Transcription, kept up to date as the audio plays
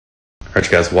Alright,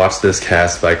 you guys, watch this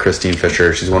cast by Christine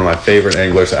Fisher. She's one of my favorite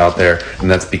anglers out there, and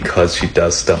that's because she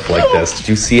does stuff like this. Did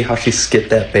you see how she skipped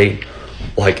that bait?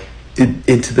 Like,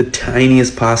 into the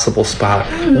tiniest possible spot,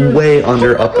 way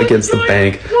under, up against the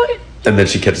bank, and then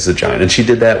she catches a giant. And she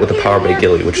did that with a power bait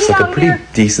gilly, which is like a pretty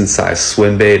decent sized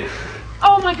swim bait.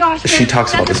 Oh my gosh. She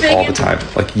talks about this all the time.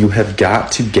 Like, you have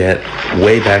got to get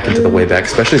way back into the way back,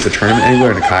 especially as a tournament angler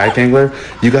and a kayak angler.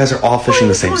 You guys are all fishing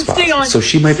the same spot. So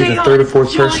she might be the third or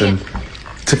fourth person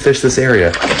to fish this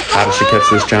area. How did she catch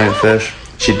this giant fish?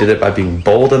 She did it by being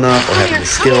bold enough or having the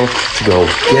skill to go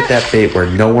get that bait where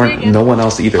no one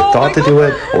else either thought to do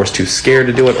it or was too scared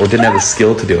to do it or didn't have the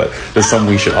skill to do it. This is something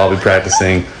we should all be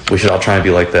practicing. We should all try and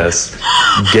be like this.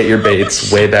 Get your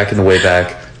baits way back in the way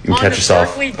back and catch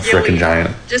yourself a frickin'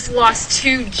 giant. Just lost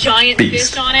 2 giant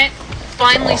fish on it.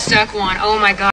 Finally stuck one. Oh my god.